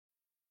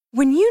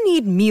When you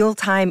need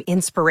mealtime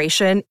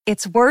inspiration,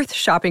 it's worth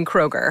shopping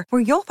Kroger,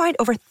 where you'll find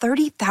over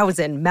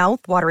 30,000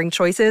 mouth-watering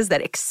choices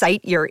that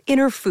excite your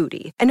inner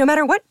foodie. And no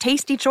matter what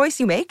tasty choice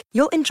you make,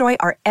 you'll enjoy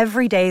our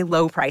everyday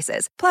low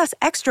prices, plus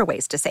extra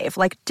ways to save,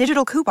 like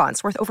digital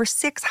coupons worth over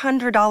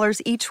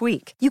 $600 each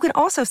week. You can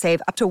also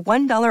save up to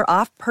 $1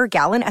 off per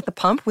gallon at the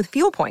pump with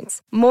fuel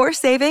points. More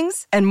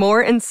savings and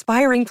more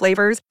inspiring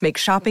flavors make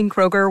shopping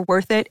Kroger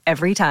worth it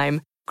every time.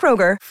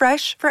 Kroger,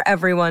 fresh for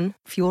everyone.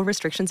 Fuel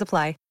restrictions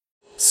apply.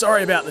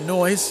 Sorry about the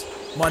noise.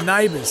 My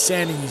neighbour's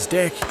sanding his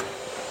deck.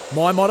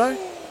 My motto?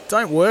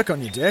 Don't work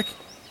on your deck.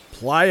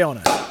 Play on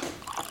it.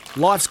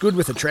 Life's good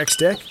with a Trex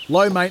deck.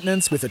 Low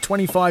maintenance with a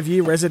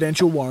 25-year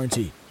residential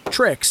warranty.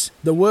 Trex,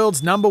 the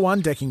world's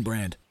 #1 decking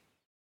brand.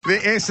 The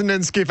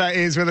Essendon skipper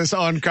is with us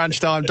on Crunch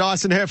Time.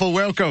 Dyson Heffel,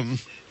 welcome.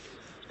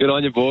 Good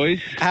on you,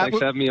 boys. Thanks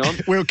for having me on.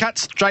 We'll cut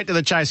straight to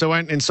the chase. I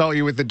won't insult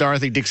you with the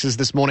Dorothy Dixes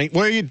this morning.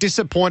 Were you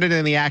disappointed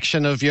in the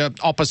action of your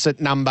opposite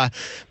number,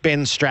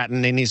 Ben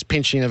Stratton, in his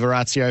pinching of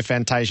Orazio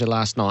Fantasia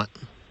last night?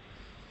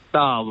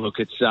 Oh, look,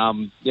 it's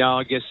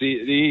I guess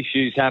the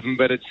issues happen,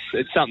 but it's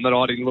something that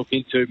I didn't look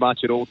into much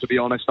at all, to be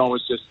honest. I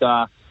was just,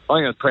 I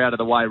think I was proud of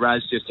the way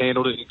Raz just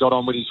handled it and got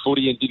on with his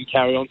footy and didn't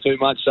carry on too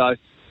much. So,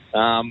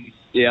 I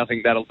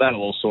think that'll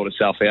all sort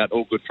itself out.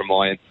 All good from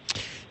my end.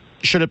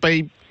 Should it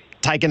be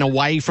taken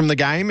away from the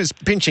game? As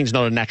pinching's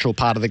not a natural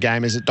part of the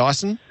game, is it,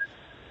 Dyson?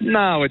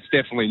 No, it's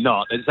definitely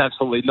not. It's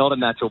absolutely not a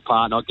natural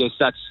part, and I guess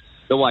that's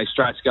the way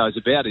Strats goes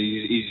about it.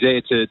 He's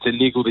there to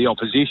niggle the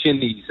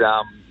opposition. He's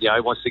he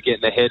wants to get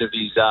in the head of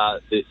his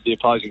the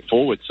opposing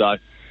forward. So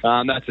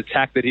that's a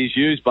tack that he's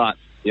used, but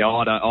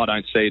I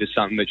don't see it as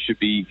something that should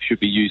be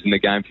used in the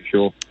game for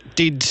sure.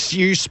 Did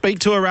you speak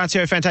to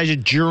Orazio Fantasia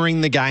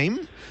during the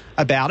game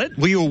about it?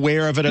 Were you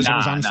aware of it as it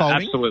was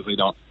unfolding? No, absolutely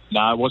not. No,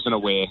 I wasn't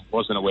aware.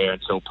 Wasn't aware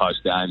until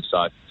post-game,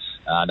 so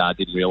I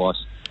didn't realise.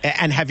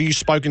 And have you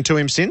spoken to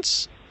him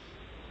since?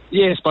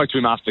 Yeah, I spoke to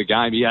him after the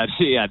game. He had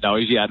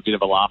a bit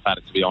of a laugh at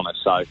it, to be honest,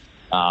 so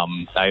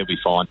he'll be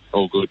fine.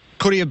 All good.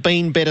 Could he have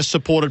been better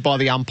supported by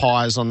the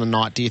umpires on the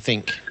night, do you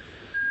think?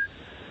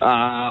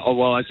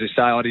 Well, as I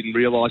say, I didn't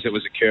realise it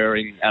was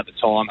occurring at the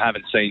time. I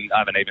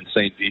haven't even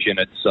seen vision.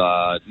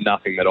 It's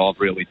nothing that I've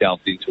really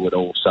delved into at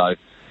all, so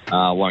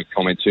I won't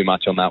comment too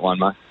much on that one,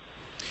 mate.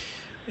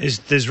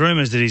 There's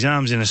rumours that his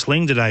arm's in a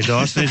sling today,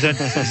 Dyson. Is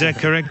that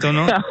correct or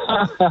not?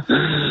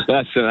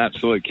 That's an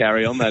absolute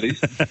carry-on, that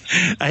is.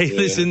 Hey, yeah.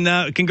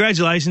 Listen,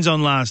 congratulations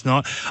on last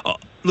night.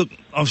 Look,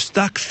 I've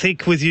stuck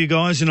thick with you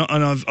guys and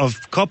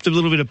I've copped a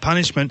little bit of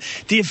punishment.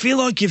 Do you feel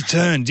like you've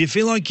turned? Do you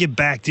feel like you're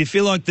back? Do you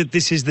feel like that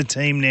this is the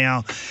team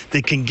now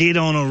that can get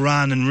on a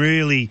run and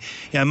really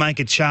make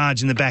a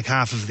charge in the back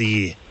half of the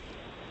year?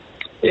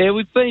 Yeah,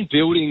 we've been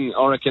building,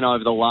 I reckon,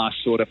 over the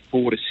last sort of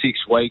 4 to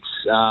 6 weeks,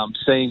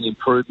 seeing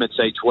improvements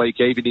each week,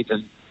 even if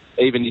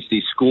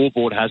the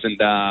scoreboard hasn't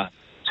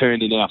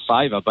turned in our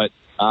favour. But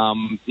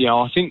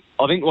I think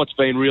what's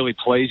been really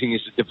pleasing is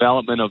the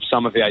development of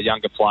some of our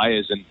younger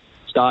players and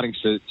starting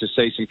to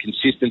see some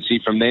consistency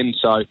from them.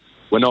 So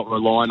we're not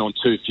relying on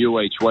too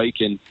few each week,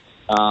 and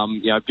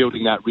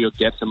building that real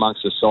depth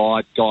amongst the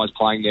side, guys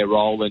playing their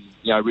role, and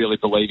really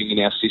believing in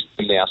our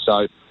system now.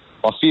 So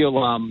I feel,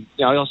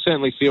 I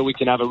certainly feel we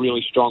can have a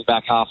really strong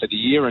back half of the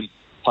year and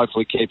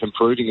hopefully keep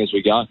improving as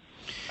we go.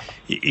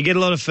 You get a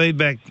lot of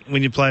feedback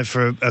when you play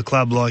for a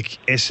club like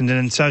Essendon,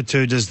 and so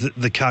too does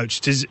the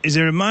coach. Is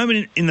there a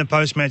moment in the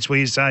post-match where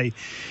you say,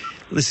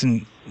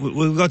 listen,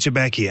 we've got your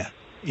back here?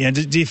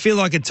 Do you feel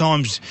like at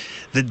times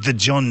that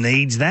John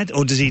needs that,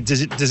 or does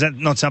that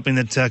not something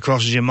that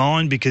crosses your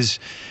mind? Because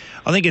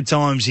I think at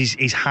times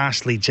he's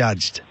harshly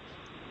judged.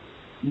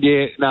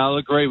 Yeah, no, I'll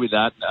agree with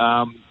that.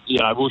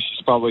 Woosh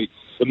is probably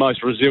the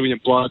most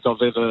resilient bloke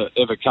I've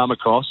ever come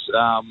across,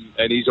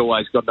 and he's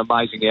always got an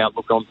amazing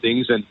outlook on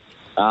things and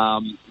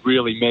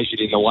really measured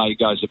in the way he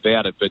goes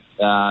about it. But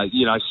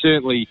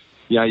certainly,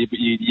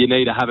 you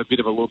need to have a bit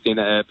of a look and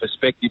a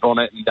perspective on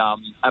it, and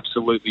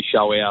absolutely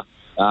show our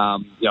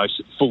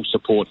full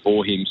support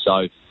for him.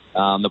 So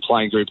the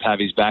playing group have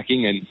his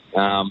backing, and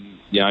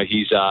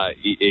he's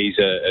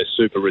a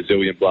super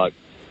resilient bloke.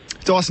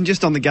 Dyson,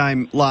 just on the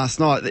game last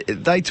night,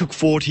 they took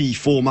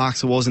 44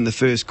 marks it was in the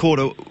first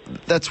quarter.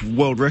 That's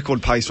world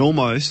record pace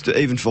almost,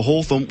 even for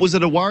Hawthorn. Was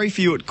it a worry for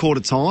you at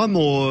quarter time,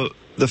 or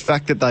the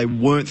fact that they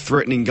weren't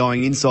threatening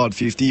going inside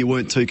 50, you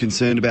weren't too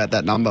concerned about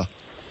that number?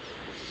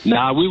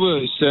 No, we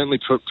were certainly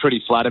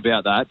pretty flat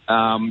about that.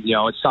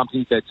 It's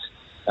something that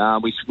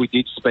we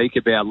did speak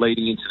about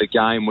leading into the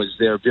game, was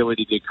their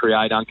ability to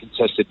create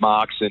uncontested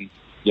marks and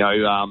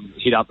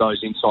hit up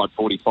those inside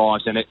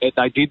 45s. And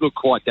they did look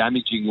quite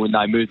damaging when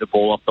they moved the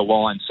ball off the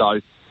line. So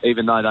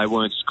even though they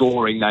weren't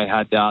scoring, they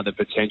had the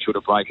potential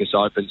to break us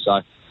open.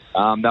 So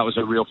that was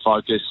a real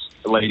focus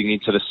leading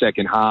into the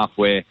second half,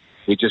 where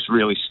we just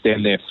really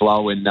stemmed their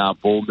flow and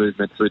ball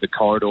movement through the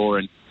corridor.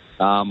 And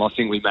I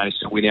think we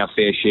managed to win our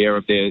fair share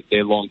of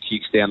their long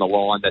kicks down the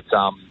line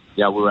that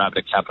we were able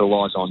to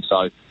capitalise on.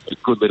 So a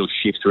good little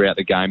shift throughout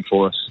the game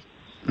for us.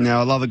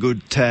 Now, I love a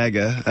good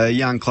tagger.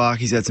 Young Clark,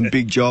 he's had some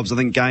big jobs. I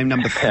think game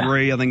number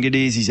 3, I think it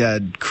is. He's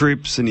had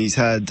Cripps and he's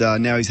had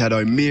now he's had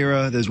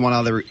O'Meara. There's one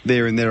other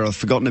there and there I've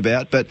forgotten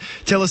about. But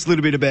tell us a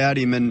little bit about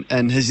him,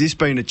 and has this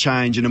been a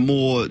change in a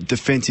more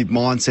defensive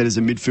mindset as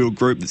a midfield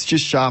group that's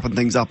just sharpened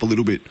things up a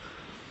little bit?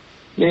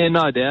 Yeah,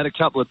 no doubt. A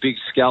couple of big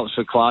scalps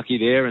for Clarkie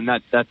there, and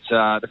that's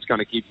going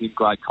to give him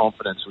great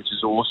confidence, which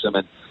is awesome.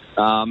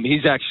 And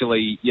he's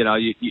actually,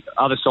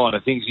 other side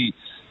of things, he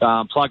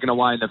plugging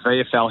away in the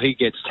VFL, he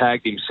gets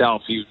tagged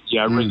himself. He's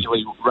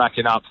regularly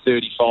racking up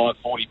 35,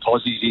 40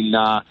 posies in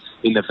the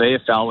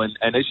VFL,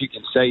 and as you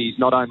can see, he's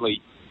not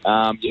only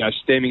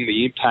stemming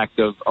the impact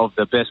of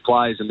the best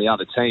players in the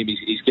other team,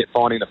 he's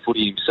finding the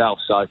footy himself.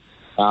 So.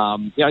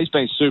 He's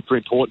been super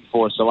important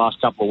for us the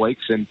last couple of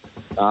weeks, and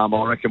I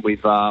reckon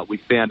we've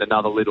found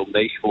another little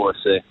niche for us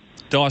there.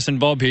 Dyson,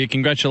 Bob here.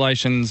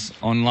 Congratulations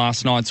on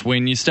last night's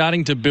win. You're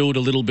starting to build a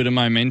little bit of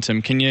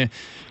momentum. Can you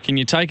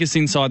take us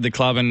inside the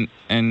club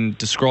and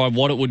describe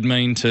what it would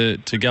mean to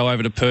go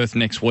over to Perth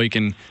next week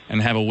and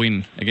have a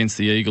win against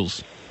the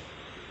Eagles?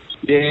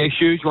 Yeah,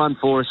 huge one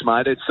for us,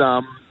 mate. It's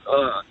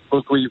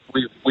look,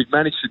 we've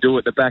managed to do it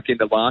at the back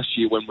end of last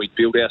year when we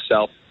built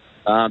ourselves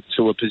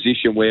to a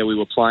position where we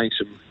were playing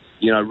some,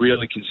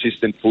 really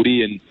consistent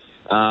footy and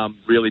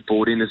really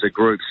bought in as a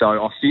group. So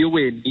I feel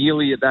we're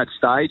nearly at that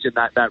stage, and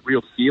that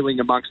real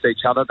feeling amongst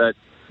each other that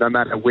no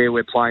matter where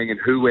we're playing and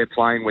who we're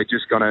playing, we're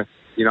just going to,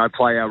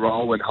 play our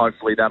role, and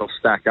hopefully that'll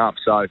stack up.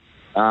 So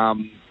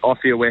I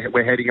feel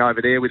we're heading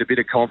over there with a bit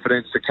of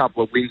confidence, a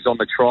couple of wins on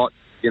the trot.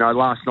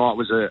 Last night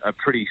was a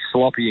pretty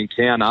sloppy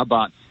encounter,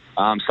 but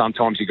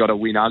sometimes you've got to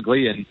win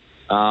ugly, and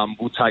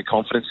we'll take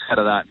confidence out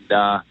of that.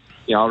 And,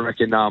 I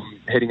reckon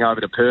heading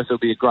over to Perth will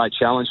be a great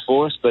challenge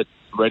for us, but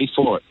ready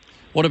for it.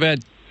 What about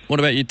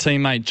your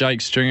teammate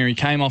Jake Stringer? He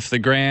came off the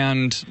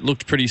ground,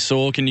 looked pretty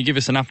sore. Can you give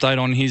us an update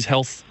on his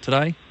health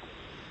today?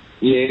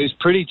 Yeah, he was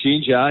pretty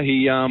ginger.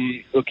 He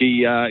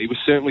was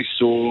certainly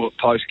sore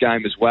post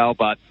game as well,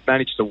 but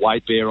managed to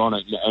weight bear on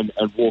it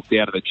and walked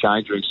out of the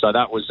change room. So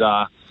that was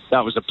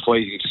a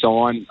pleasing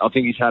sign. I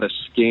think he's had a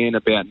scan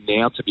about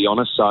now, to be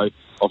honest. So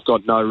I've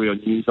got no real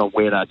news on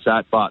where that's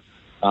at, but.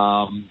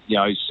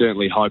 He's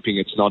certainly hoping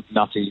it's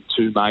nothing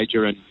too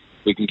major and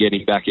we can get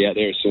him back out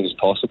there as soon as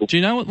possible. Do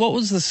you know what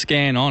was the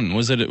scan on?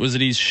 Was it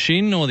his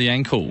shin or the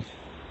ankle?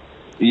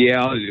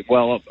 Yeah,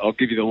 well, I'll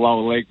give you the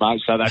lower leg,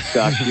 mate. So that's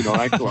shin or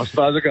ankle. I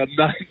suppose I've got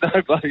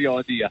no bloody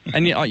idea.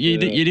 And you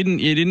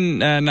didn't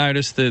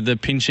notice the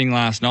pinching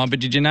last night, but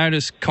did you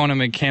notice Connor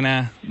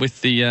McKenna with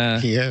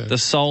the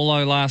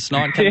solo last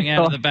night coming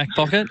out of the back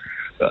pocket?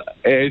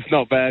 It's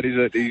not bad, is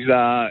it? He's,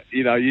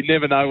 you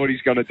never know what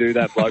he's going to do,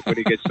 that bloke, when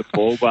he gets the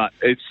ball, but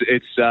it's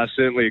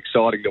certainly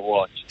exciting to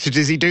watch. So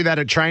does he do that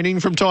at training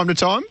from time to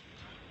time?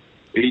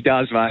 He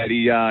does, mate.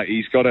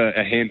 He's got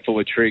a handful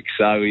of tricks,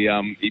 so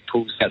he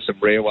pulls out some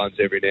rare ones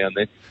every now and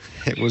then.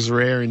 It was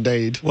rare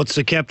indeed. What's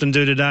the captain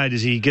do today?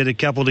 Does he get a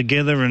couple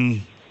together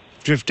and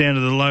drift down to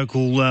the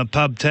local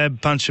pub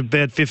tab, punch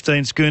about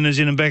 15 schooners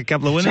in and back a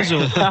couple of winners? Or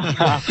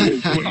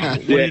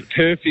yeah,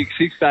 perfect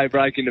 6-day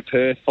break into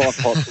Perth, 5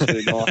 pots will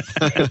do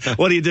nice.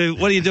 What do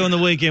you do on the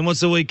weekend?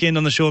 What's the weekend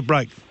on the short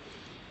break?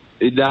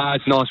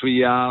 It's nice.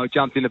 We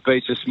jumped in the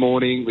beach this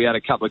morning. We had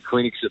a couple of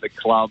clinics at the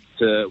club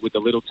with the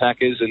little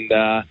tackers, and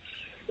now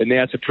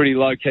it's a pretty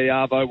low-key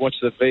arvo. Watch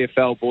the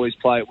VFL boys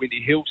play at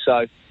Windy Hill,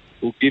 so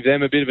we'll give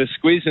them a bit of a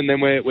squeeze, and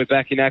then we're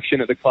back in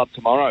action at the club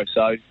tomorrow.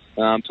 So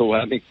it's all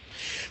happening.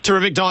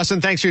 Terrific, Dyson.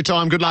 Thanks for your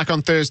time. Good luck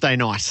on Thursday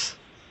night.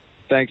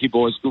 Thank you,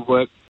 boys. Good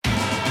work.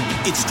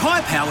 It's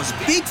Tyre Power's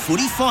Big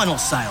Footy Final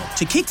Sale.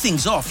 To kick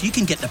things off, you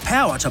can get the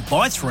power to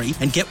buy 3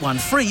 and get 1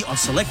 free on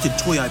selected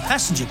Toyo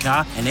passenger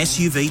car and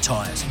SUV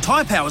tyres.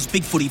 Tyre Power's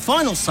Big Footy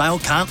Final Sale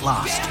can't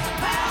last.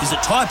 Visit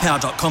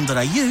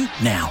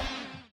tyrepower.com.au now.